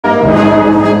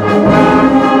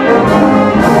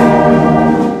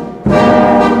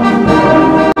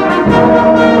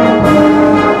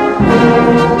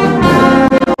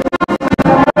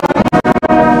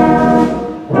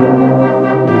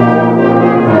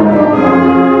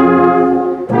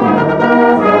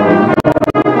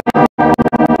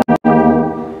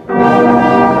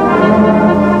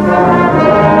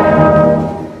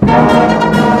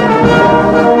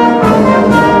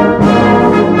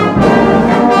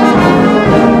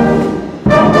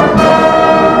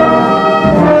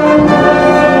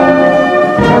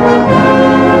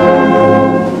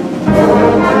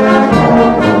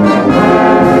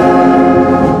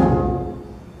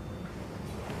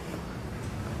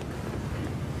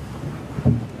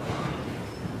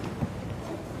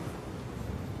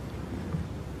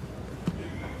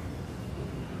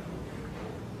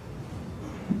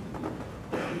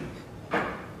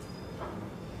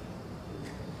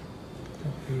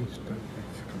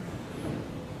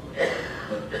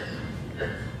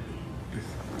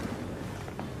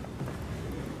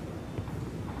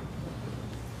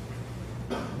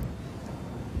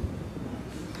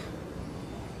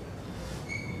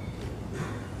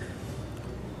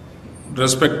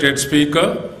Respected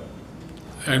Speaker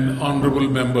and honorable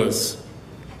members,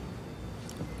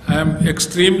 I am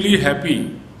extremely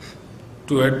happy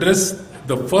to address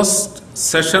the first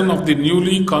session of the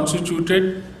newly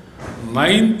constituted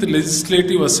 9th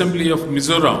Legislative Assembly of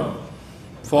Mizoram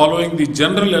following the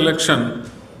general election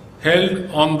held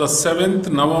on the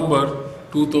 7th November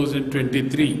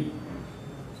 2023.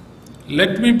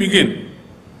 Let me begin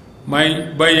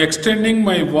by extending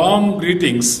my warm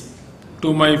greetings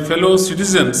to my fellow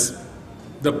citizens,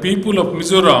 the people of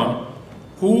Mizoram,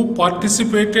 who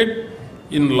participated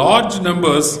in large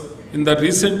numbers in the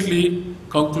recently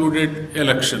concluded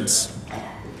elections.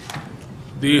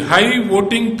 The high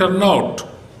voting turnout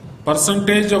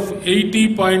percentage of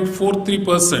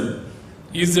 80.43%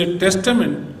 is a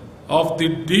testament of the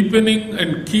deepening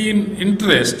and keen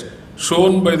interest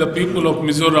shown by the people of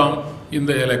Mizoram in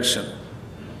the election.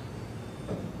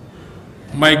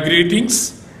 My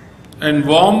greetings and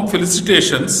warm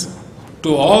felicitations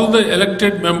to all the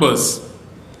elected members,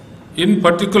 in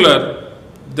particular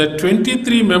the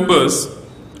 23 members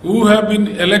who have been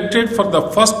elected for the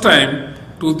first time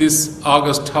to this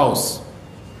august house.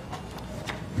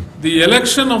 The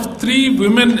election of 3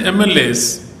 women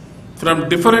MLAs from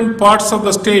different parts of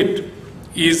the state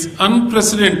is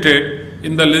unprecedented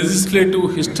in the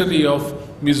legislative history of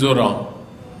Mizoram.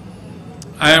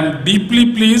 I am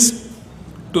deeply pleased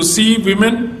to see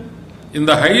women in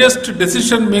the highest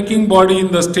decision-making body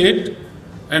in the state,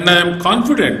 and I am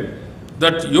confident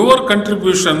that your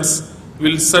contributions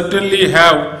will certainly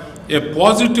have a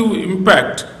positive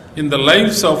impact in the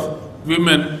lives of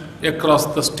women across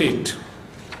the state.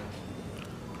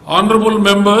 Honorable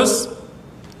members,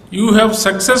 you have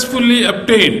successfully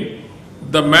obtained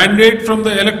the mandate from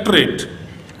the electorate,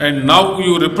 and now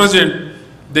you represent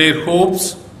their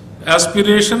hopes,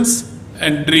 aspirations,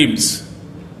 and dreams.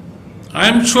 I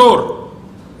am sure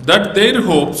that their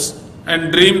hopes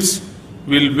and dreams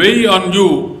will weigh on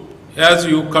you as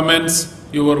you commence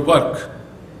your work.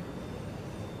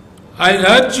 I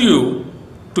urge you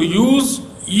to use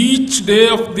each day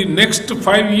of the next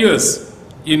 5 years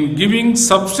in giving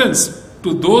substance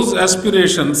to those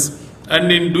aspirations, and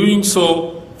in doing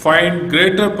so find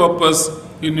greater purpose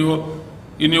in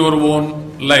your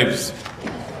own lives.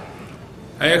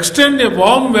 I extend a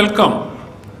warm welcome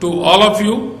to all of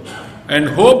you and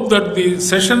hope that the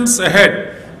sessions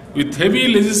ahead with heavy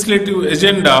legislative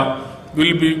agenda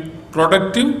will be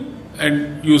productive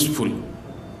and useful.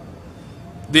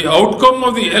 The outcome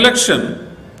of the election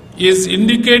is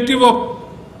indicative of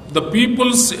the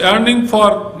people's yearning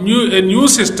for a new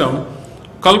system,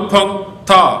 Kalpang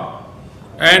Tha,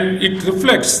 and it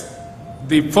reflects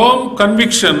the firm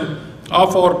conviction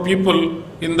of our people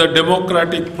in the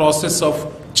democratic process of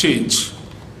change.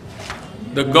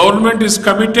 The government is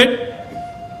committed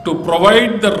to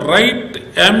provide the right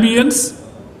ambience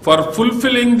for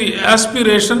fulfilling the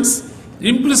aspirations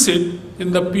implicit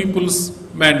in the people's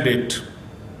mandate.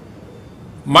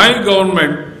 My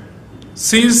government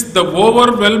sees the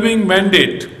overwhelming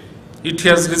mandate it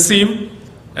has received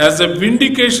as a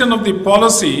vindication of the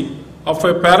policy of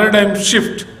a paradigm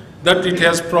shift that it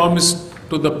has promised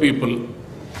to the people.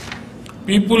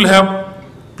 People have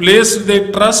placed their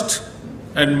trust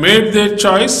and made their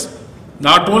choice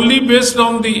not only based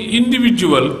on the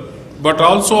individual but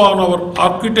also on our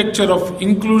architecture of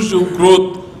inclusive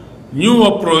growth, new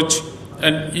approach,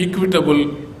 and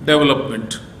equitable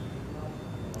development.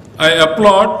 I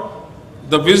applaud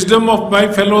the wisdom of my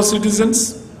fellow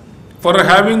citizens for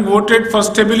having voted for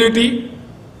stability,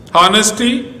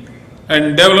 honesty,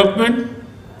 and development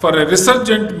for a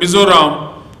resurgent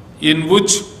Mizoram in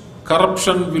which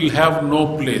corruption will have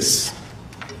no place.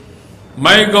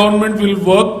 My government will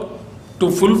work to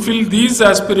fulfill these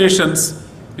aspirations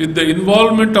with the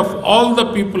involvement of all the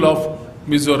people of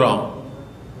Mizoram.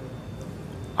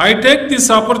 I take this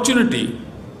opportunity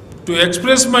to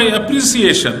express my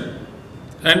appreciation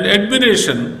and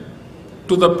admiration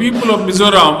to the people of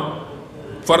Mizoram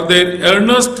for their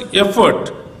earnest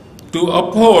effort to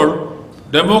uphold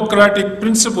democratic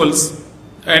principles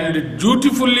and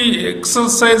dutifully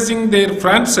exercising their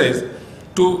franchise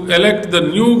to elect the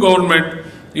new government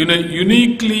in a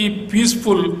uniquely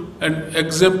peaceful and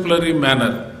exemplary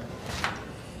manner.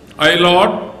 I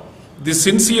laud the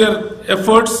sincere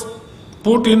efforts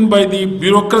put in by the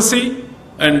bureaucracy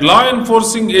and law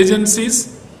enforcing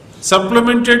agencies,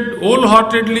 supplemented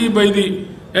wholeheartedly by the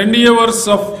endeavors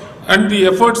of and the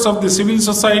efforts of the civil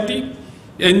society,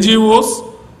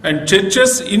 NGOs and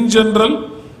churches in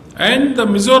general, and the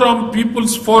Mizoram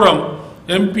People's Forum,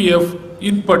 MPF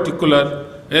in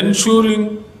particular,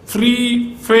 ensuring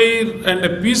free, fair and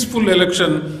a peaceful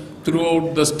election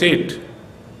throughout the state.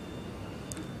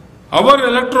 Our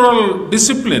electoral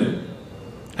discipline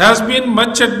has been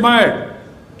much admired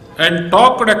and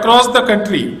talked across the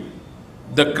country.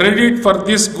 The credit for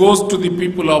this goes to the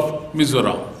people of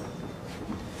Mizoram.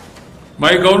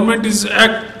 My government is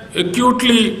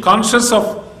acutely conscious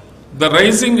of the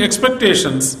rising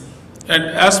expectations and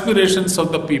aspirations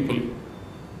of the people.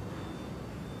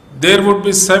 There would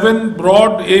be 7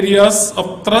 broad areas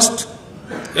of thrust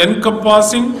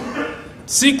encompassing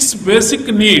 6 basic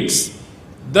needs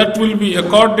that will be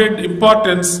accorded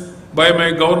importance by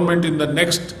my government in the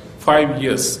next 5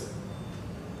 years.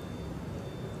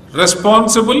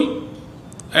 Responsible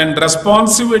and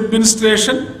responsive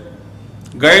administration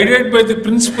guided by the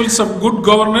principles of good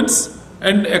governance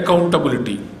and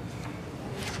accountability.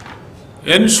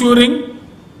 Ensuring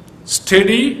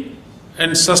steady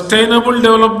and sustainable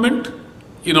development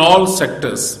in all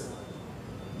sectors.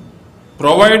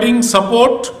 Providing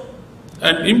support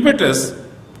and impetus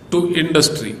to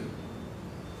industry.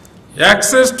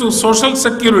 Access to social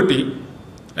security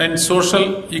and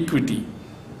social equity.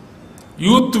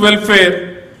 Youth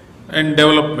welfare and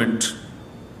development.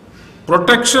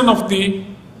 Protection of the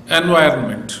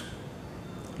environment.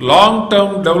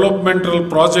 Long-term developmental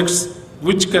projects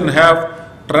which can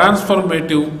have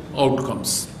transformative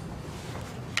outcomes.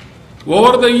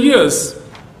 Over the years,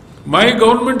 my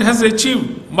government has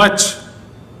achieved much,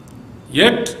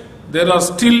 yet there are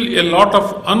still a lot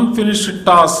of unfinished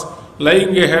tasks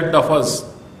lying ahead of us.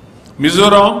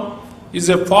 Mizoram is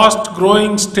a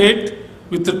fast-growing state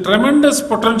with tremendous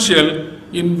potential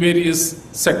in various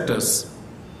sectors.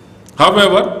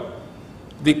 However,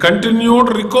 the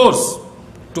continued recourse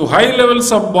to high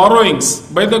levels of borrowings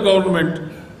by the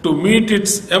government to meet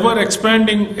its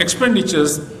ever-expanding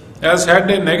expenditures has had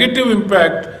a negative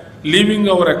impact, leaving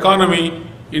our economy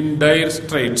in dire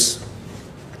straits.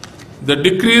 The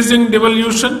decreasing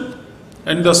devolution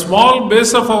and the small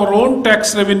base of our own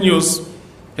tax revenues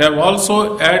have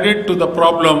also added to the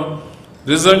problem,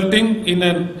 resulting in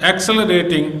an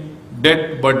accelerating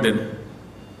debt burden.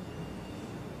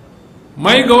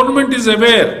 My government is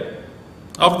aware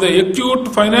of the acute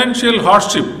financial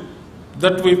hardship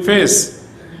that we face,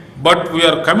 but we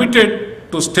are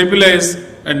committed to stabilize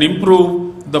and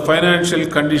improve the financial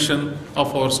condition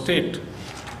of our state.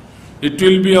 It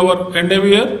will be our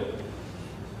endeavor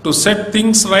to set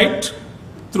things right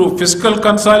through fiscal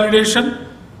consolidation,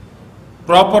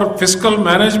 proper fiscal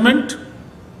management,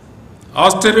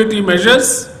 austerity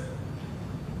measures,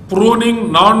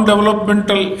 pruning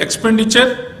non-developmental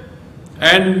expenditure,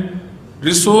 and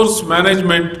resource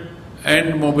management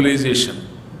and mobilization.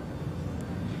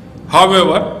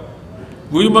 However,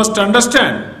 we must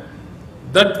understand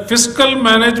that fiscal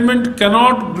management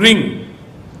cannot bring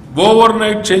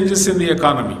overnight changes in the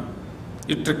economy.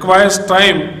 It requires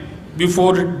time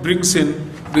before it brings in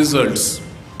results.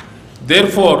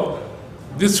 Therefore,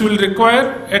 this will require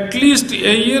at least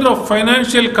a year of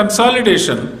financial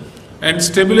consolidation and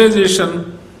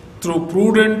stabilization through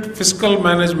prudent fiscal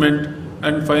management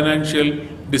and financial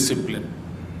discipline.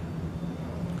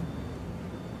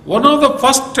 One of the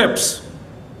first steps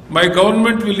my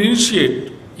government will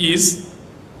initiate is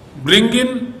bring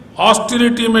in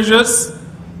austerity measures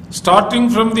starting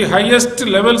from the highest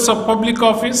levels of public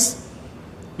office,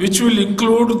 which will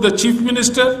include the Chief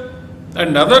Minister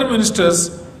and other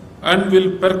ministers, and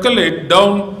will percolate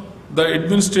down the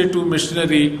administrative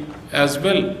machinery as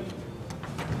well.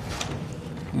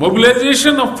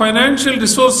 Mobilization of financial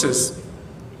resources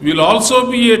will also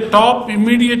be a top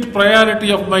immediate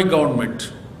priority of my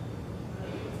government.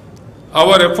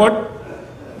 Our effort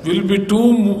will be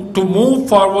to move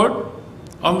forward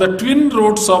on the twin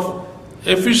roads of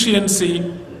efficiency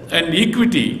and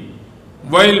equity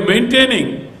while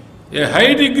maintaining a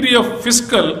high degree of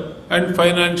fiscal and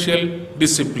financial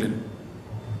discipline.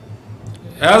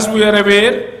 As we are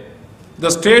aware, the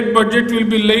state budget will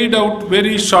be laid out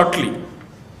very shortly.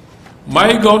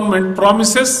 My government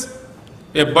promises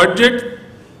a budget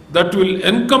that will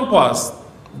encompass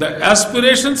the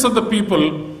aspirations of the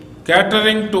people,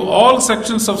 catering to all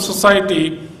sections of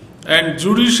society, and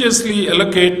judiciously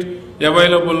allocate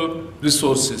available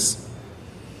resources.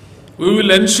 We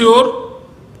will ensure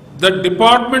that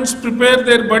departments prepare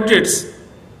their budgets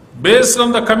based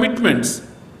on the commitments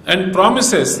and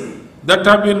promises that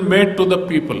have been made to the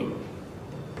people.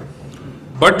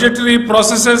 Budgetary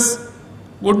processes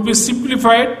would be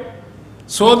simplified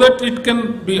so that it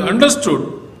can be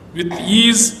understood with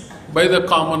ease by the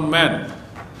common man.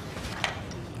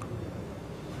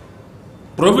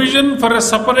 Provision for a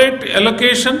separate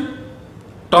allocation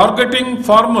targeting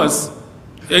farmers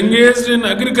engaged in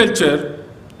agriculture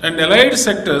and allied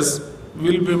sectors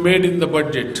will be made in the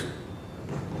budget.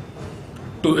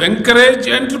 To encourage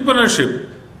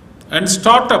entrepreneurship and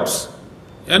startups,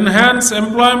 enhance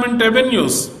employment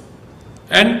avenues,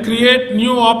 and create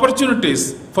new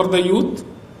opportunities for the youth,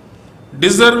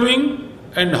 deserving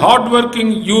and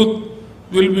hard-working youth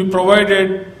will be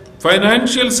provided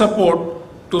financial support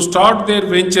to start their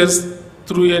ventures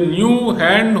through a new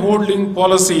hand-holding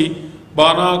policy,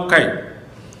 Bana Kai,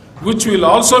 which will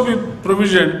also be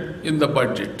provisioned in the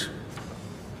budget.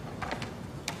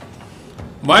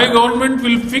 My government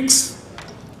will fix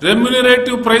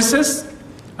remunerative prices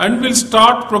and will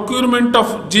start procurement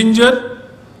of ginger,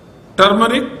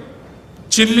 turmeric,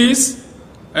 chilies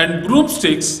and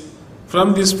broomsticks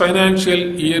from this financial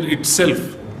year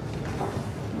itself.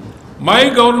 My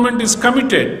government is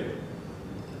committed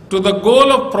to the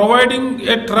goal of providing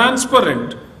a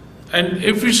transparent and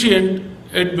efficient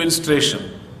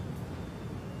administration.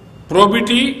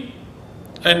 Probity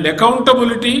and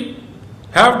accountability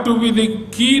have to be the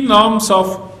key norms of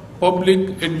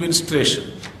public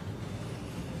administration.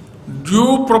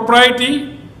 Due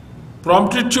propriety,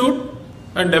 promptitude,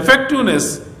 and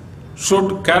effectiveness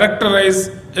should characterize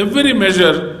every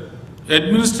measure,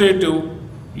 administrative,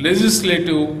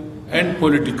 legislative, and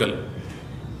political.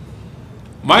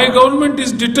 My government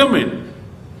is determined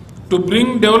to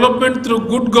bring development through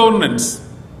good governance,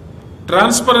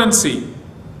 transparency,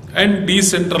 and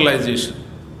decentralization.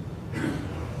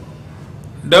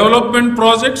 Development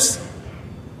projects,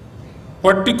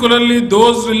 particularly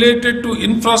those related to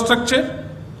infrastructure,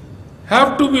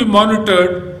 have to be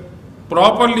monitored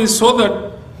properly so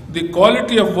that the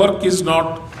quality of work is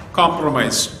not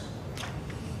compromised.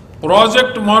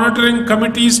 Project monitoring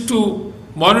committees to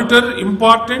monitor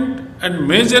important and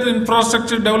major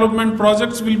infrastructure development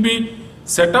projects will be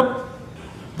set up,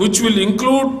 which will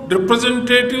include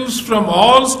representatives from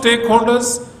all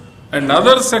stakeholders and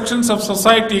other sections of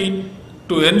society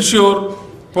to ensure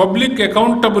public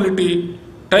accountability,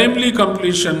 timely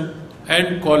completion,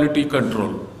 and quality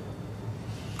control.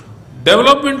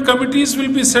 Development committees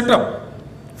will be set up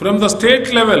from the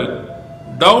state level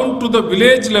down to the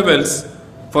village levels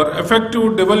for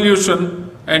effective devolution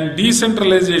and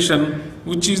decentralization,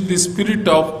 which is the spirit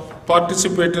of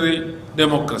participatory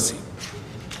democracy.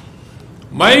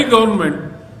 My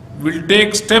government will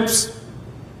take steps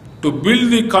to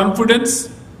build the confidence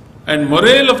and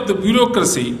morale of the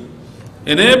bureaucracy,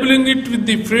 enabling it with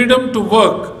the freedom to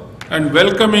work and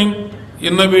welcoming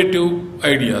innovative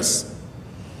ideas.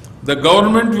 The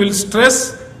government will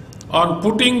stress on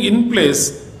putting in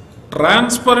place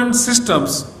transparent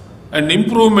systems and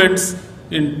improvements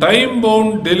in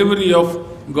time-bound delivery of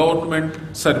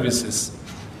government services.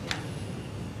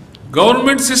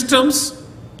 Government systems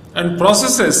and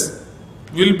processes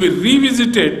will be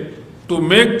revisited to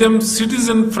make them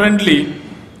citizen-friendly,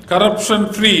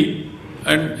 corruption-free,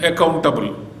 and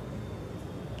accountable.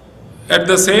 At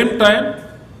the same time,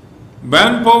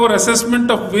 manpower assessment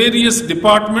of various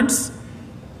departments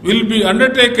will be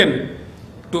undertaken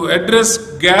to address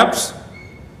gaps,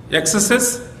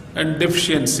 excesses, and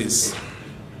deficiencies.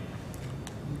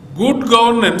 Good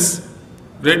governance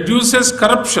reduces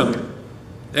corruption,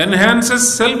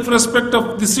 enhances self-respect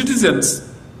of the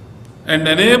citizens, and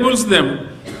enables them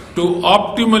to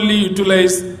optimally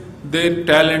utilize their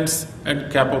talents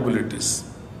and capabilities.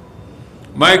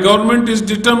 My government is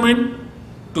determined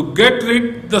to get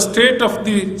rid of the state of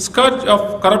the scourge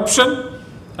of corruption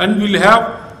and will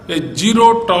have a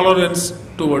zero tolerance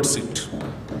towards it.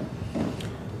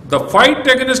 The fight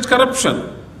against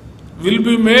corruption will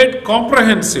be made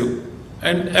comprehensive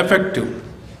and effective.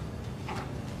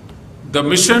 The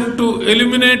mission to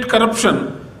eliminate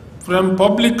corruption from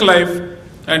public life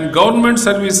and government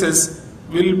services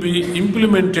will be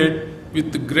implemented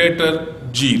with greater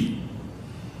zeal.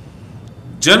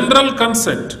 General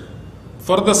consent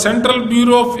for the Central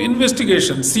Bureau of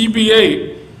Investigation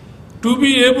 (CBI) to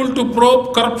be able to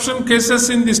probe corruption cases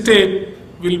in the state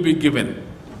will be given.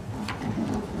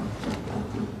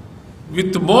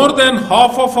 With more than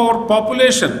half of our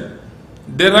population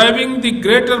deriving the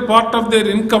greater part of their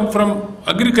income from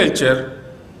agriculture,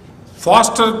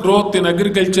 faster growth in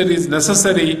agriculture is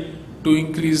necessary to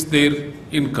increase their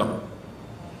income.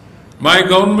 My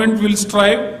government will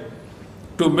strive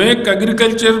to make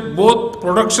agriculture both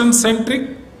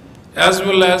production-centric as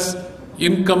well as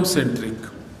income-centric.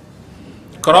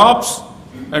 Crops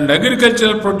and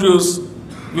agricultural produce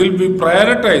will be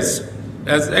prioritized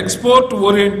as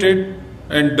export-oriented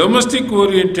and domestic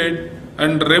oriented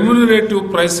and remunerative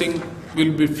pricing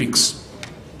will be fixed.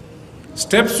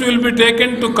 Steps will be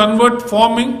taken to convert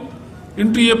farming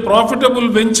into a profitable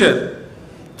venture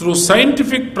through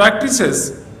scientific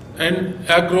practices and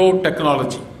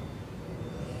agro-technology.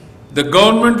 The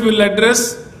government will address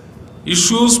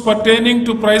issues pertaining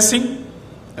to pricing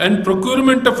and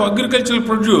procurement of agricultural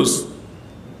produce,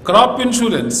 crop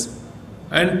insurance,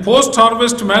 and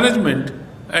post-harvest management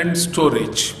and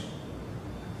storage.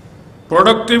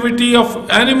 Productivity of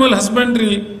animal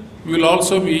husbandry will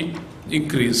also be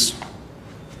increased.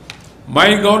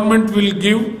 My government will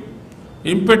give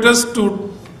impetus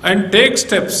to and take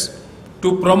steps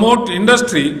to promote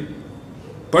industry,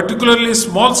 particularly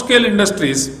small-scale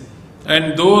industries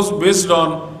and those based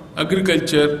on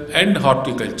agriculture and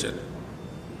horticulture.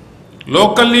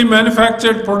 Locally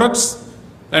manufactured products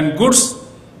and goods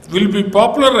will be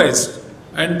popularized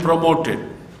and promoted.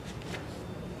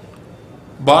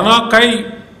 Bana Kai,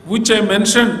 which I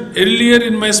mentioned earlier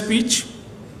in my speech,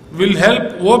 will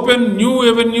help open new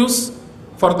avenues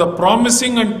for the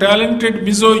promising and talented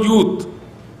Mizo youth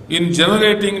in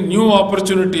generating new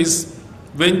opportunities,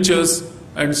 ventures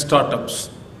and startups.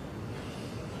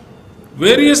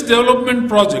 Various development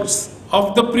projects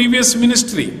of the previous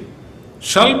ministry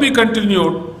shall be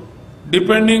continued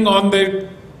depending on their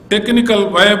technical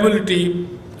viability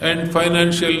and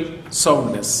financial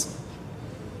soundness.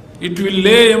 It will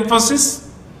lay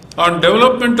emphasis on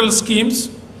developmental schemes,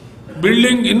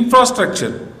 building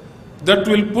infrastructure that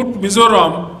will put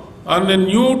Mizoram on a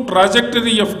new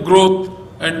trajectory of growth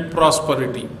and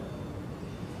prosperity.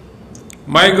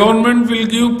 My government will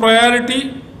give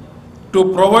priority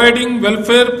to providing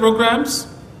welfare programs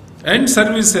and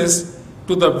services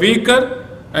to the weaker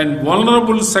and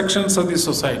vulnerable sections of the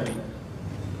society.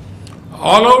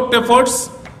 All-out efforts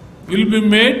will be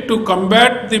made to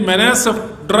combat the menace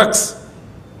of drugs,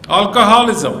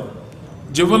 alcoholism,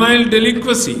 juvenile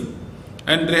delinquency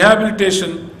and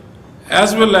rehabilitation,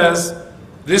 as well as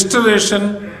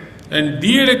restoration and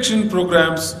de-addiction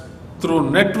programs through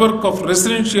network of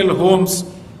residential homes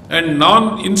and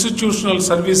non-institutional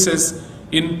services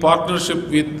in partnership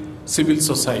with civil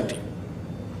society.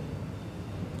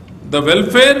 The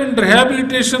welfare and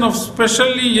rehabilitation of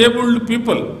specially abled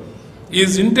people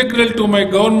is integral to my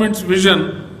government's vision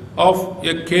of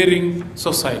a caring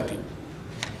society.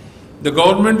 The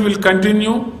government will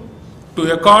continue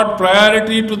to accord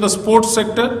priority to the sports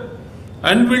sector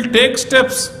and will take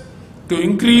steps to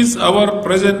increase our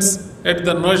presence at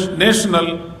the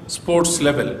national sports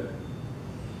level.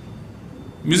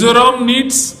 Mizoram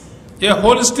needs a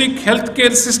holistic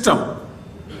healthcare system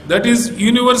that is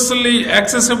universally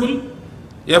accessible,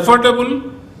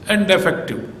 affordable and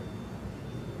effective.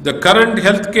 The current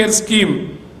healthcare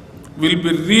scheme will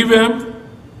be revamped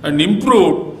and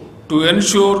improved to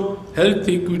ensure health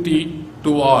equity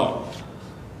to all.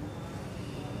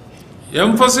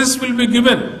 Emphasis will be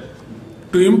given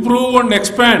to improve and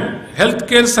expand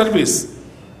healthcare service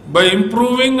by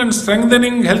improving and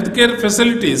strengthening healthcare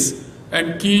facilities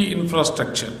and key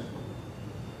infrastructure.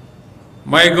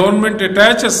 My government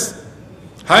attaches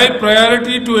high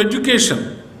priority to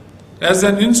education as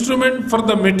an instrument for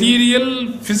the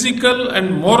material, physical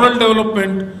and moral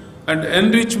development and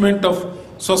enrichment of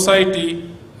society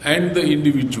and the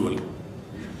individual.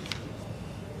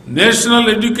 National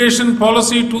Education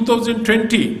Policy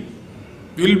 2020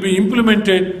 will be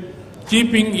implemented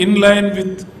keeping in line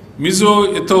with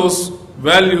Mizo ethos,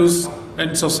 values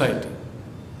and society.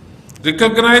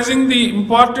 Recognizing the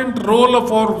important role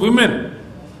of our women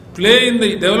play in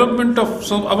the development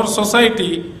of our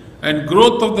society and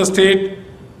growth of the state,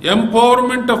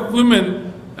 empowerment of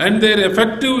women and their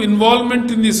effective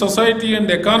involvement in the society and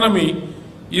economy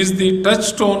is the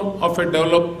touchstone of a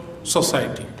developed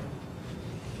society.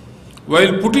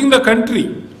 While putting the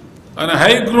country on a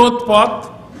high growth path,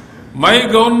 my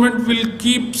government will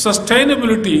keep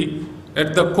sustainability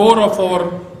at the core of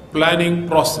our planning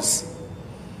process.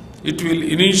 It will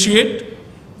initiate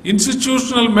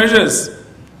institutional measures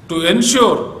to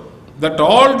ensure that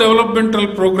all developmental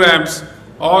programs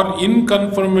are in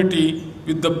conformity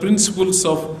with the principles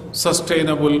of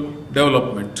sustainable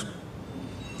development.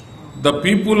 The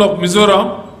people of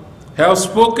Mizoram have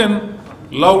spoken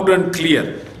loud and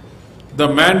clear. The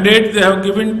mandate they have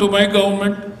given to my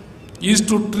government is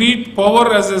to treat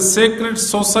power as a sacred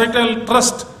societal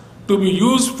trust to be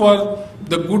used for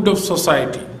the good of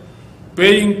society,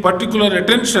 paying particular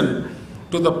attention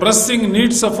to the pressing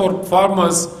needs of our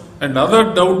farmers and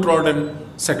other downtrodden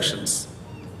sections.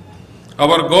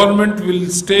 Our government will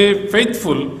stay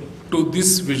faithful to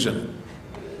this vision.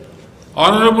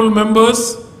 Honorable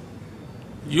members,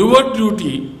 your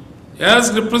duty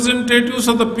as representatives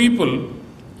of the people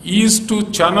is to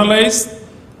channelize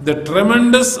the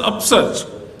tremendous upsurge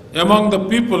among the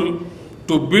people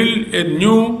to build a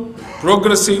new,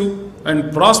 progressive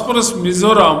and prosperous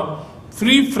Mizoram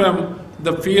free from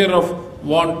the fear of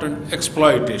wanton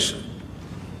exploitation.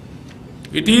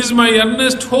 It is my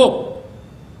earnest hope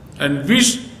and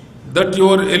wish that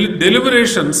your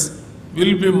deliberations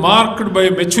will be marked by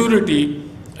maturity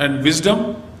and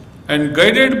wisdom and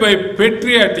guided by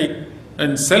patriotic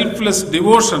and selfless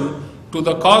devotion to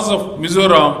the cause of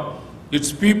Mizoram,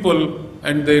 its people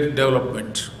and their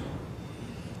development.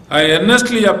 I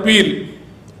earnestly appeal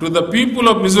to the people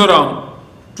of Mizoram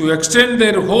to extend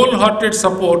their wholehearted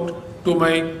support to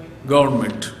my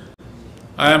government.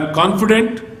 I am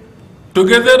confident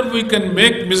together we can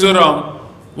make Mizoram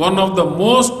one of the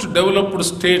most developed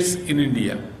states in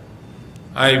India.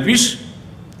 I wish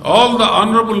all the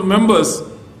honorable members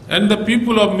and the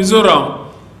people of Mizoram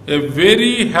a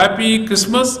very happy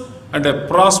Christmas and a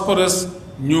prosperous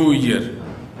New Year.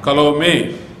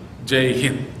 Kalome, Jai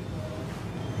Hind.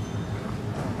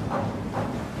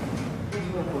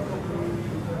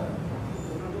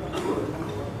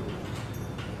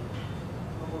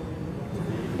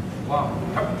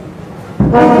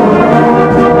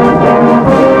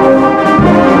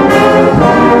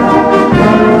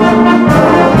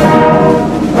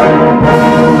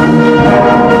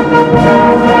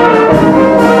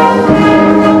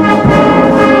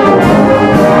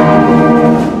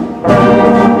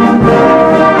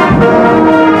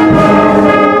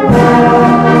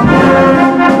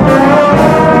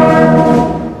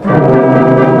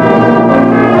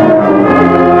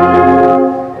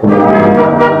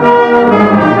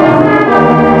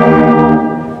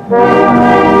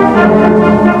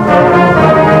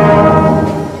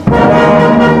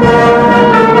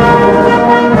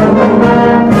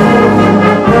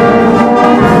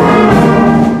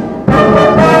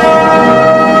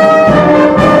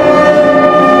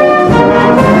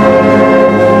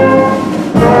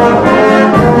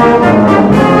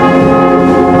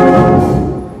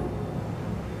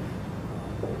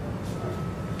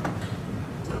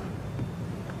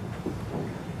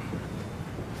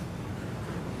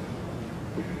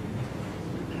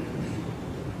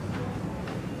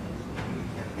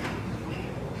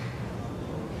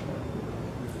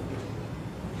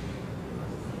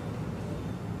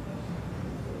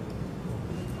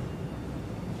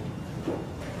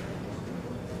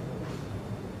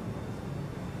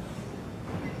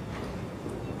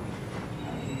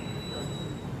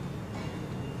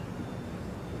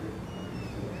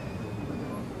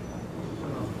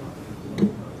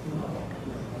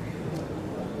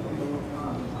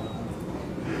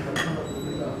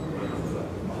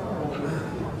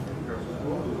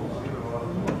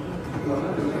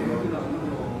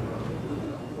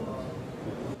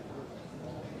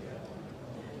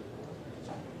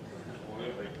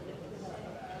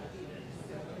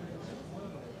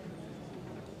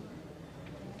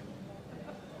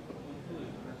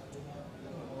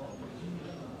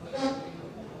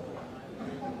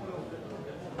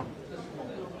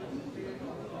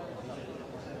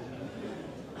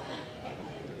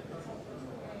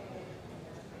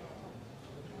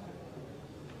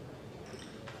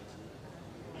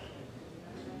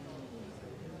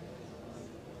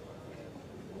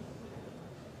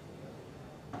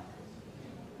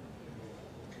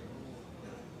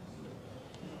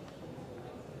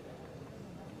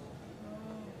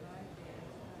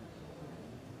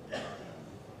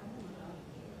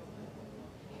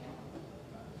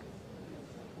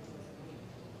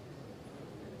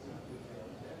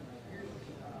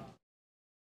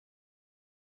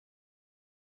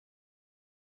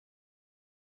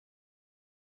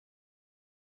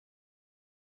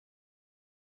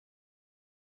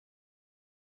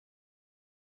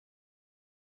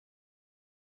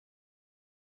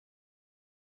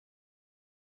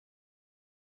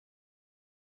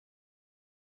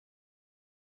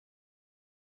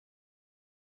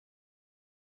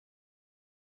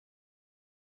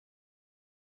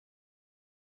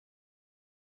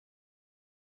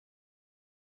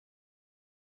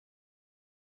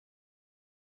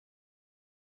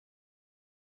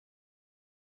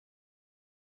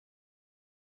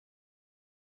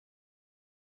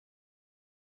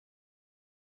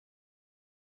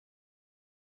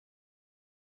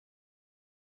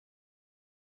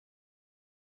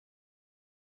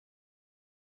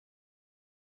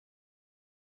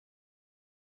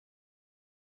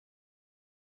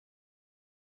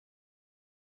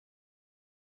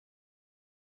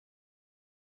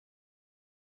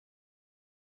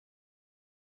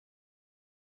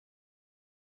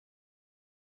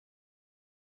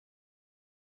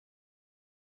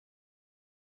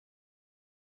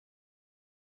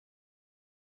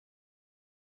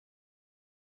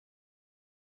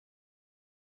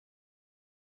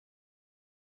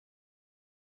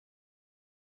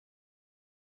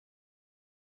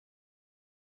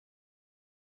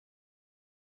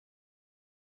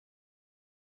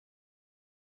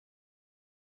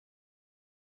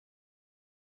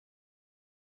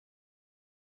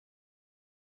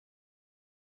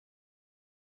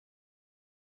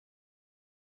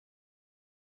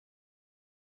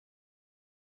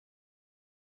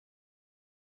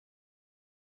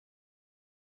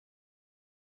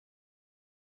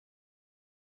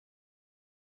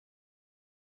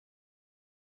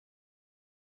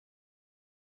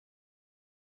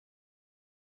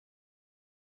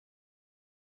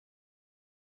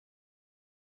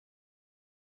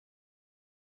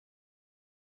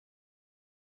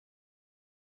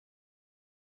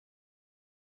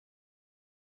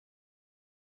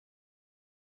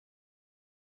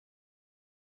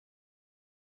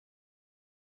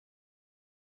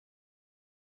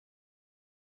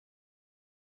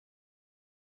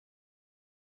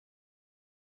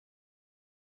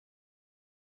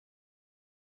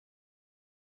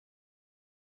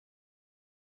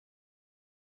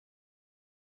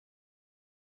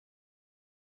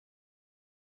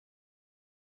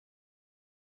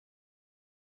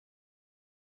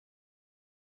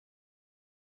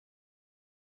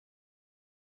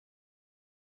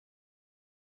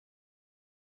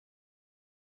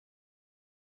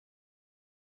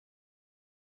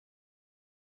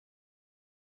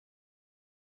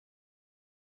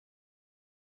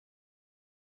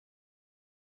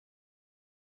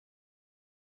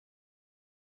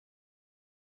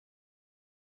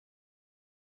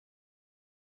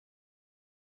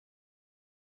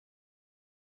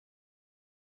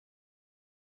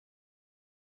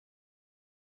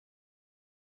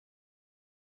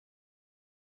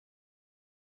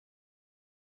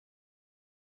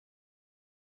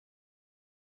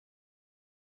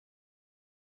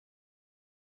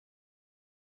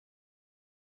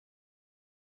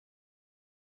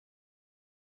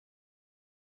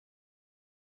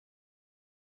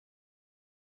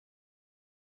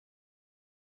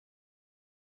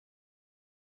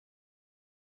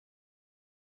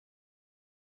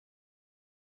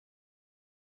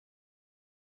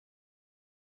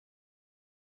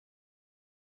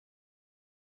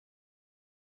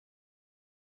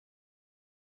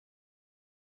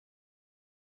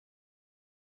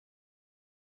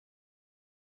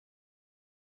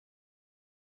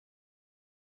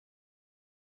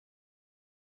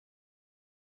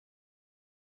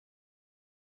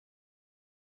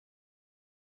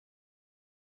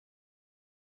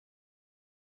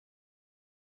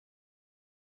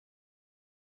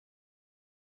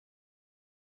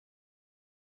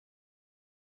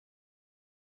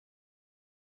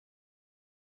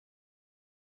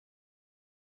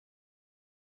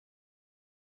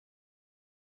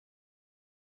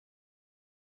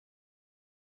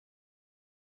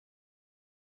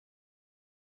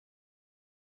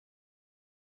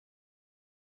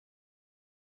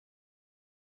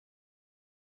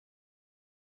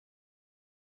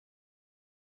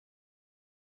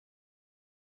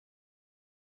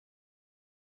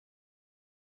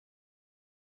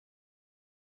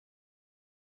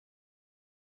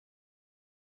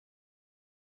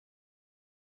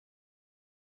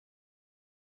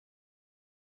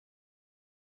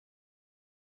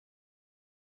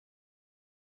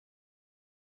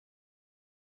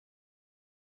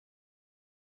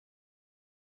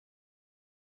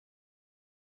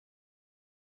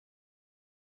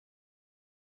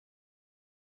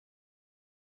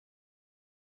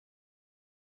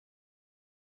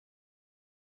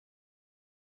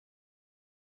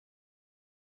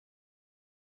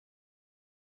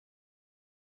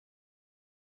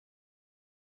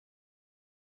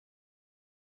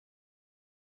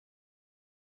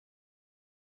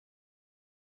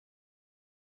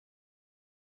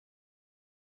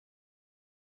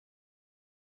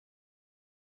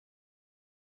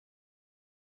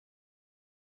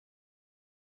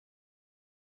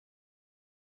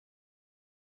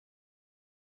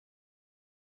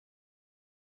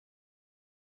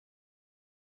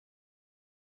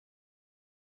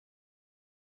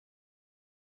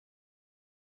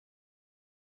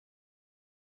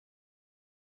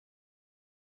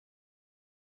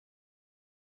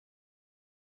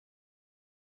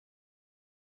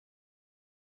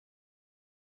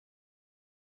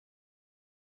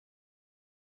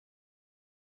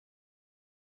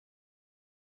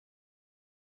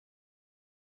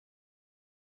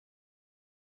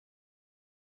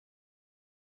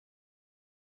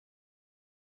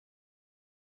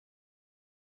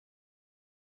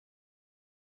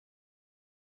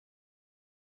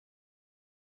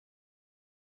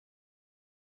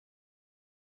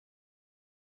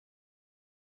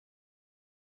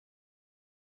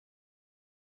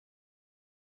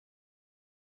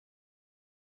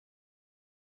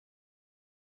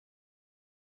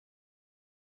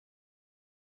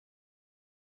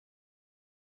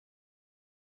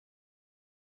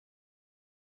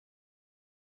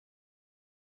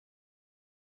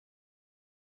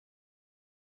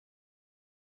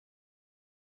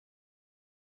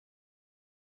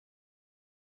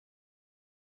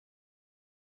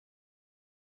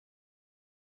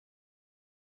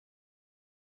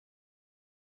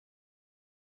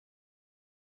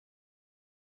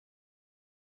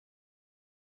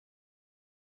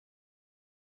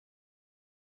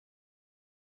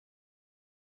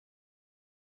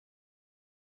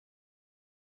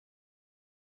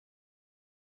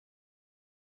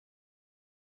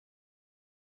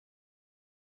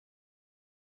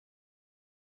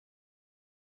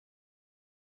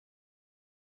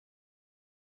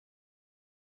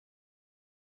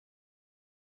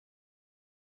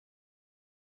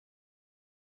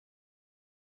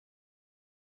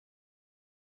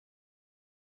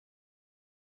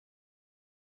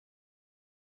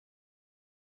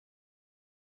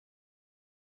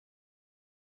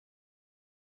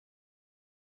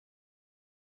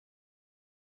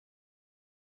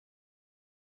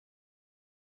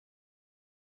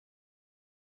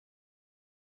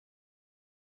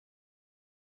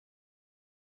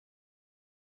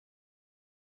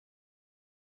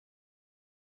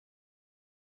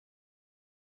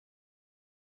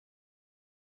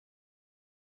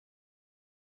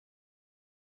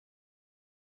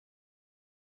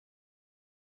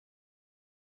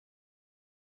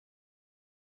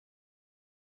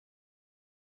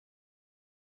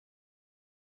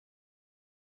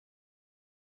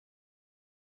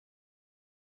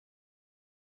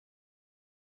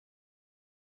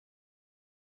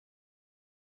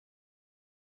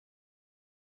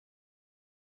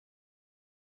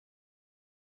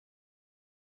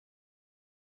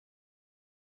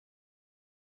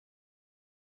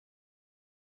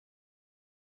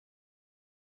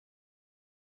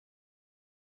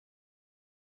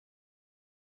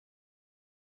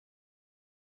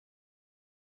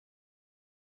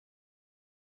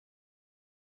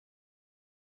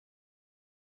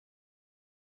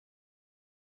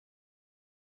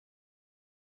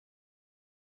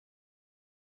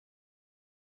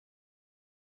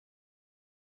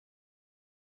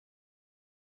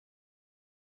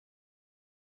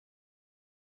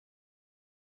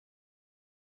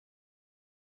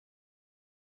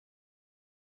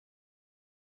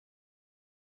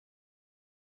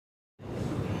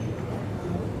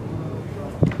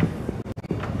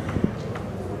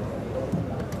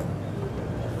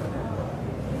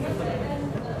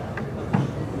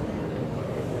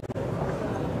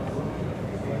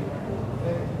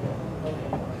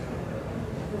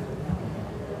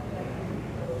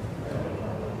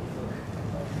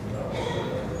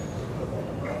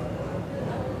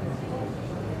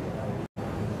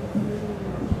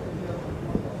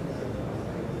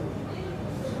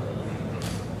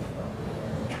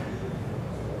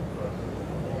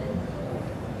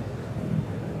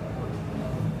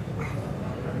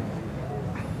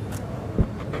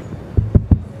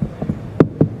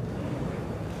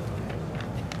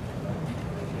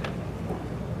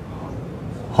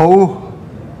 ho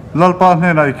lalpa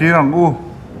ne nai ki rang u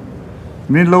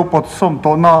min lo pot som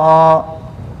to na a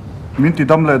min ti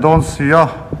dam le don sia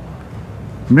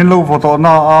min lo vo to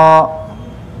na a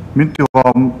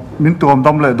min tuam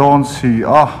dam le don si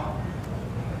a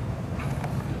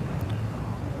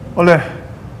ole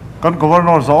kan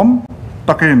governor zom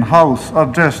takin house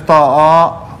address ta a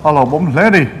alo bom hle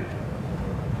ni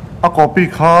a copy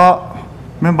kha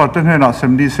member ten hena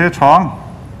semdi se thang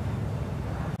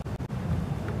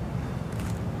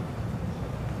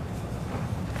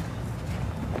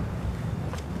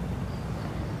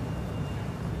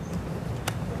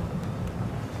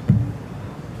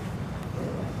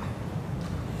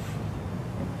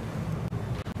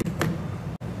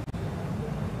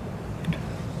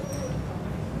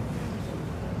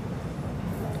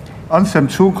an sem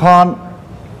chu khan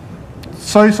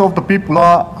size of the people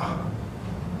are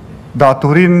da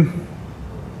turin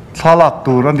thalak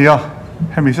turania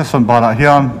hemi se son bana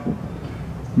hian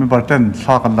member ten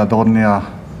thakan la don nia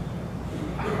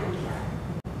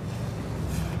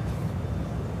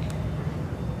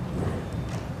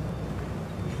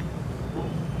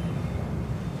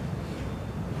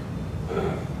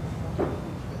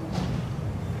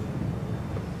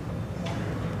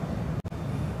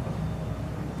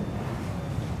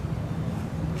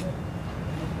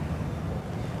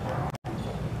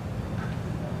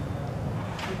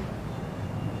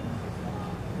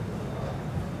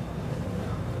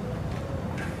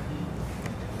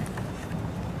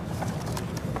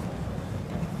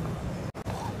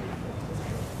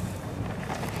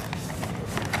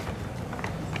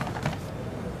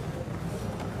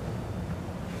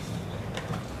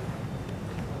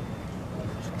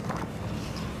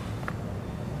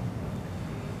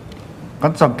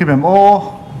kan chang kim em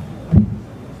o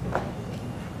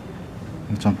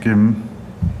chang kim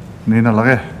ni na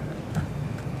lage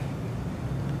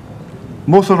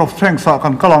motion of thanks a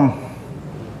kan kalang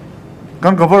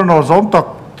kan governor zom tak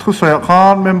thu soya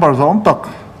khan member zom tak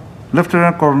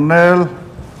lieutenant colonel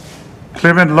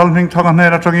Clement Lalming thang ne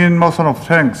na tangin motion of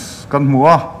thanks kan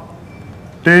mua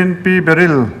ten pi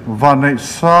beril vanai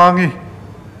sangi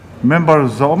member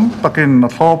zom takin na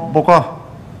thop boka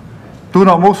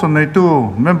tuna motion nei tu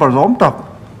member zom tak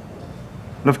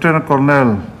lieutenant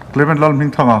colonel Clement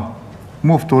Lalming thanga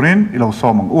move turin ilo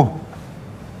somang u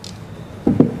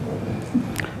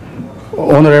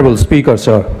Honorable Speaker,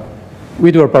 sir,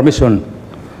 with your permission,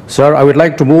 sir, I would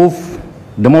like to move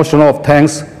the motion of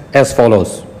thanks as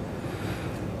follows.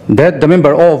 That the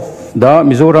member of the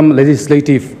Mizoram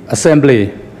Legislative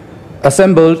Assembly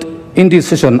assembled in this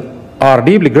session are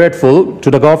deeply grateful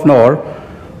to the Governor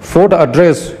for the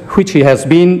address which he has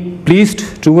been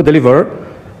pleased to deliver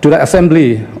to the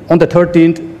Assembly on the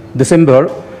 13th December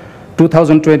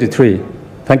 2023.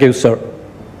 Thank you, sir.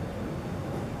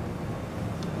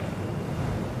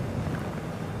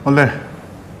 Ole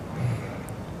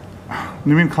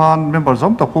Nimin Khan member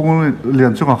zom tak pung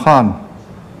lian chunga khan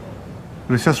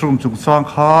recess room chung chang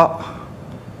kha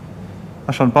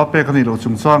asan pa pe kani lo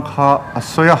chung chang kha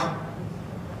asoya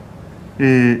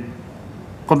e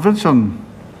convention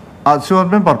a chuan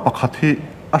member pakhat hi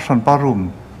asan pa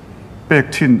room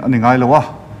pek thin ani ngai lawa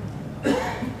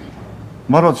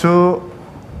maro chu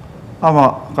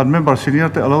ama kan member senior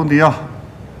te alo dia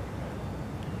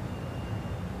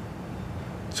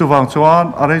chuwang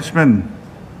chuan arrangement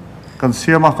kan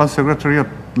siama kan secretariat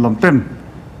lamten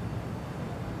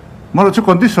maro chu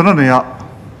condition ania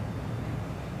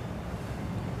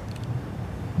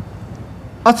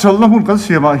a chol na hun kan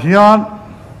siama hian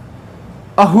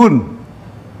a hun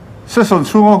session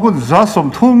chunga hun za som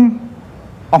thum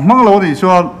a mang lo ni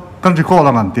chuan kan recall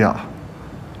ang antia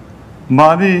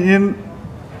mani in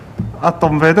a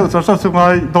tom ve de char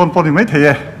chungai don poni mai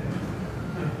theye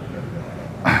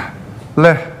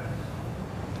le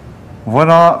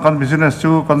wana kan business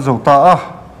chu kan zota a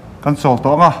kan sol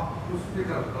to nga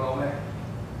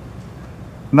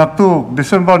naktu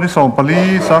December ni som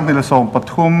pali sang ni le som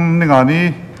pathum ni ngani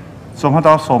som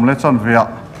hata som le chan vea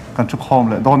kan chu khom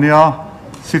le donia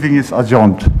sitting is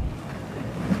adjourned.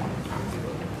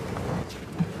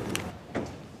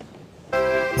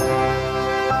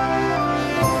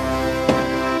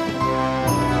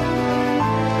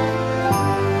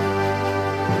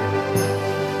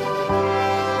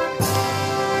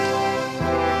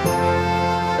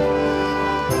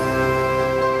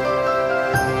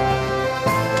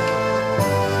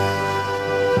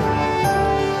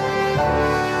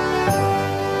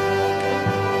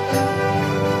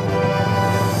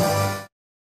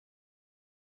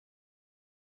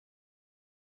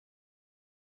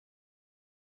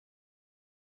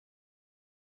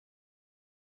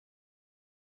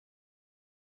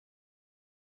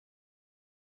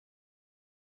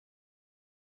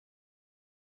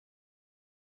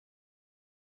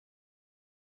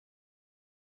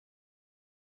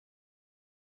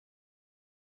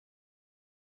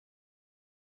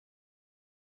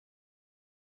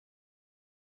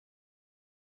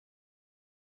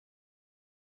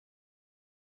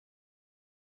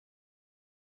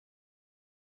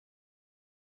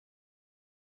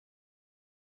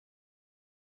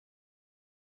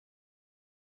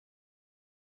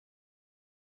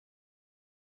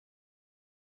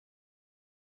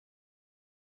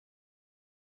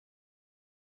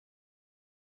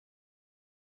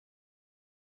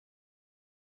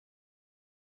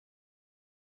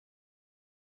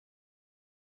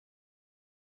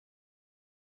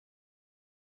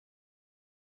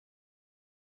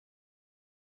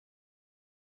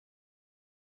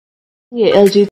 LG